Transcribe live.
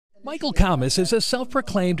Michael Kamas is a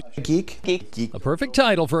self-proclaimed geek. A perfect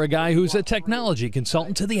title for a guy who's a technology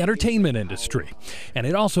consultant to the entertainment industry. And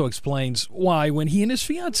it also explains why, when he and his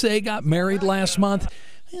fiancée got married last month,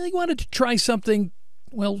 he wanted to try something,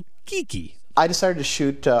 well, geeky. I decided to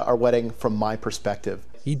shoot our wedding from my perspective.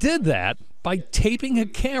 He did that by taping a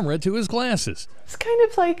camera to his glasses. It's kind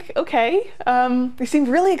of like, okay, they seemed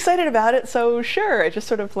really excited about it, so sure, I just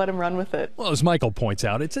sort of let him run with it. Well, as Michael points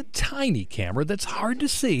out, it's a tiny camera that's hard to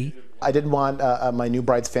see. I didn't want my new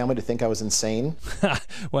bride's family to think I was insane.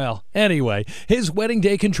 Well, anyway, his wedding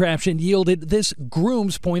day contraption yielded this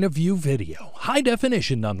groom's point of view video, high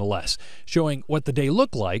definition nonetheless, showing what the day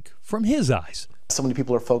looked like from his eyes. So many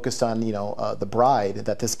people are focused on, the bride,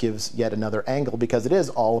 that this gives yet another angle, because it is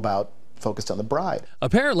all about focused on the bride.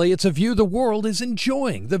 Apparently, it's a view the world is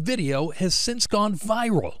enjoying. The video has since gone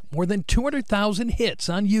viral. More than 200,000 hits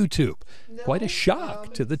on YouTube. Quite a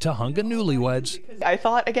shock to the Tahunga newlyweds. I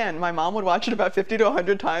thought, again, my mom would watch it about 50 to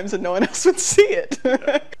 100 times and no one else would see it.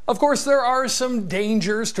 Of course, there are some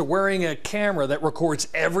dangers to wearing a camera that records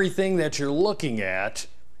everything that you're looking at.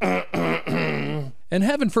 And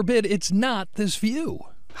heaven forbid it's not this view.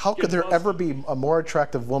 How could there ever be a more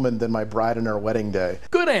attractive woman than my bride on our wedding day?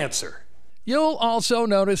 Good answer. You'll also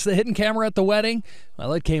notice the hidden camera at the wedding.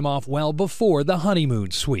 Well, it came off well before the honeymoon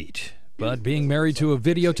suite. But being married to a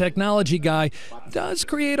video technology guy does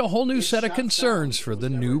create a whole new set of concerns for the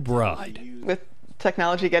new bride. With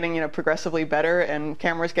technology getting, progressively better and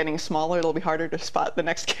cameras getting smaller, it'll be harder to spot the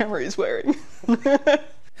next camera he's wearing.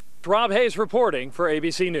 Rob Hayes reporting for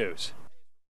ABC News.